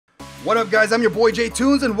What up, guys? I'm your boy J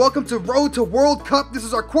Tunes, and welcome to Road to World Cup. This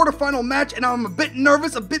is our quarterfinal match, and I'm a bit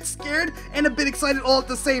nervous, a bit scared, and a bit excited all at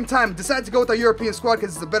the same time. Decided to go with our European squad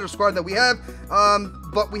because it's a better squad that we have,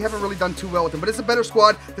 but we haven't really done too well with them. But it's a better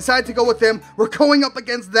squad. Decided to go with them. We're going up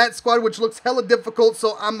against that squad, which looks hella difficult,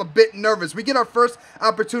 so I'm a bit nervous. We get our first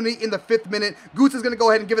opportunity in the 5th minute. Goots is going to go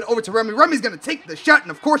ahead and give it over to Remy. Remy's going to take the shot, and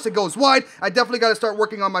of course it goes wide. I definitely got to start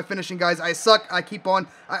working on my finishing, guys. I suck. I keep on.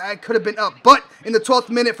 I could have been up, but in the 12th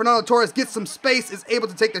minute, Fernando Torres gets some space, is able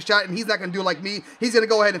to take the shot, and he's not going to do like me. He's going to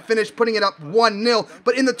go ahead and finish, putting it up 1-0.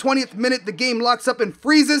 But in the 20th minute, the game locks up and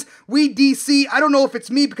freezes. We DC. I don't know if it's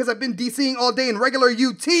me because I've been DCing all day in regular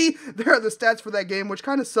UT. There are the stats for that game, which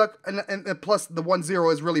kind of suck, and plus the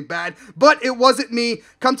 1-0 is really bad. But it wasn't me.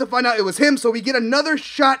 Come to find out, it was him. So we get another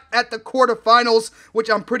shot at the quarterfinals, which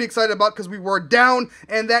I'm pretty excited about because we were down,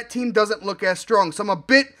 and that team doesn't look as strong. So I'm a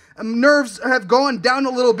bit... nerves have gone down a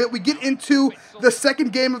little bit. We get into the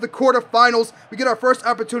second game of the quarterfinals. We get our first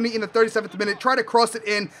opportunity in the 37th minute. Try to cross it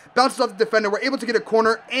in. Bounces off the defender. We're able to get a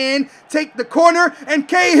corner and take the corner. And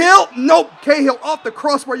Cahill, nope, Cahill off the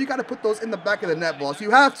crossbar. You got to put those in the back of the net, boss.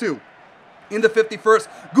 You have to. In the 51st,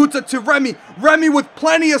 Guta to Remy. Remy with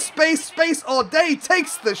plenty of space all day,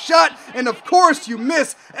 takes the shot, and of course you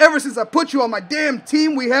miss. Ever since I put you on my damn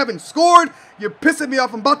team, we haven't scored. You're pissing me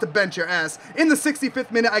off. I'm about to bench your ass. In the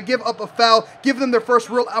 65th minute, I give up a foul, give them their first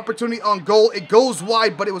real opportunity on goal. It goes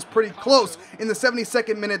wide, but it was pretty close. In the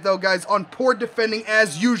 72nd minute, though, guys, on poor defending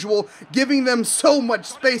as usual, giving them so much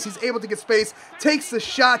space. He's able to get space, takes the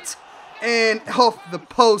shot, and off the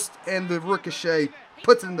post, and the ricochet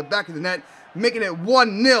puts it in the back of the net, making it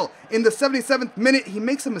 1-0. In the 77th minute, he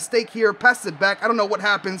makes a mistake here, passes it back. I don't know what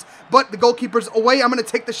happens, but the goalkeeper's away. I'm going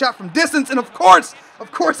to take the shot from distance, and of course,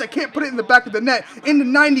 I can't put it in the back of the net. In the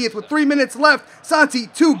 90th, with 3 minutes left, Santi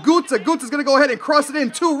to Gutsa. Gutsa's going to go ahead and cross it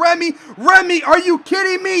in to Remy. Remy, are you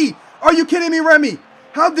kidding me? Are you kidding me, Remy?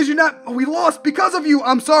 How did you not? Oh, we lost because of you.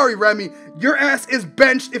 I'm sorry, Remy. Your ass is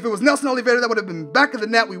benched. If it was Nelson Oliveira, that would have been back of the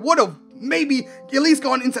net. We would have maybe at least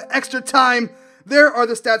gone into extra time. There are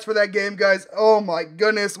the stats for that game, guys. Oh my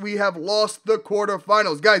goodness, we have lost the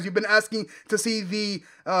quarterfinals. Guys, you've been asking to see the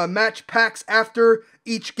match packs after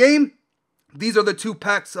each game. These are the two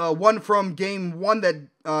packs, one from game 1 that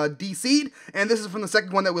DC'd, and this is from the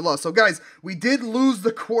second one that we lost. So guys, we did lose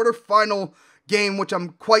the quarterfinal game, which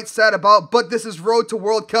I'm quite sad about, but this is Road to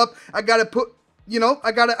World Cup. I gotta put... You know,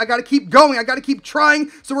 I gotta keep going. I gotta keep trying.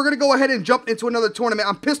 So we're gonna go ahead and jump into another tournament.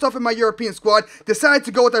 I'm pissed off at my European squad. Decided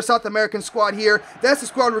to go with our South American squad here. That's the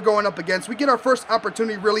squad we're going up against. We get our first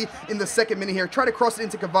opportunity really in the 2nd minute here. Try to cross it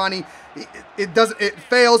into Cavani. It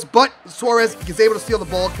fails, but Suarez is able to steal the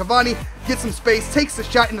ball. Cavani gets some space, takes the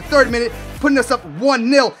shot in the 3rd minute, putting us up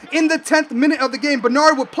 1-0. In the 10th minute of the game,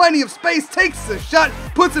 Bernard with plenty of space takes the shot,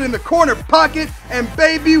 puts it in the corner pocket, and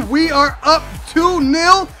baby, we are up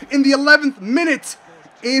 2-0 in the 11th minute.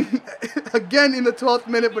 Again in the 12th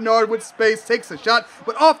minute, Bernard with space takes a shot,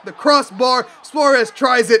 but off the crossbar. Suarez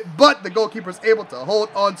tries it, but the goalkeeper is able to hold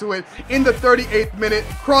onto it. In the 38th minute,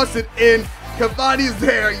 cross it in. Cavani's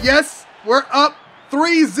there. Yes, we're up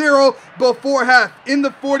 3-0 before half. In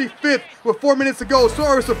the 45th, with 4 minutes to go,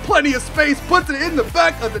 Soulero with plenty of space, puts it in the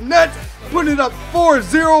back of the net, putting it up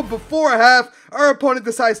 4-0 before half. Our opponent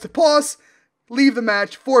decides to pause, leave the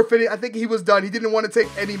match, forfeit it. I think he was done. He didn't want to take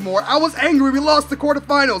any more. I was angry. We lost the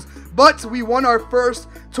quarterfinals, but we won our first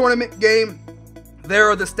tournament game. There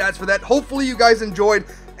are the stats for that. Hopefully you guys enjoyed,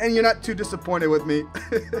 and you're not too disappointed with me.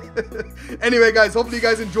 Anyway, guys, hopefully you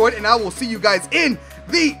guys enjoyed, and I will see you guys in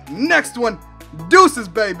the next one. Deuces,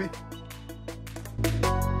 baby.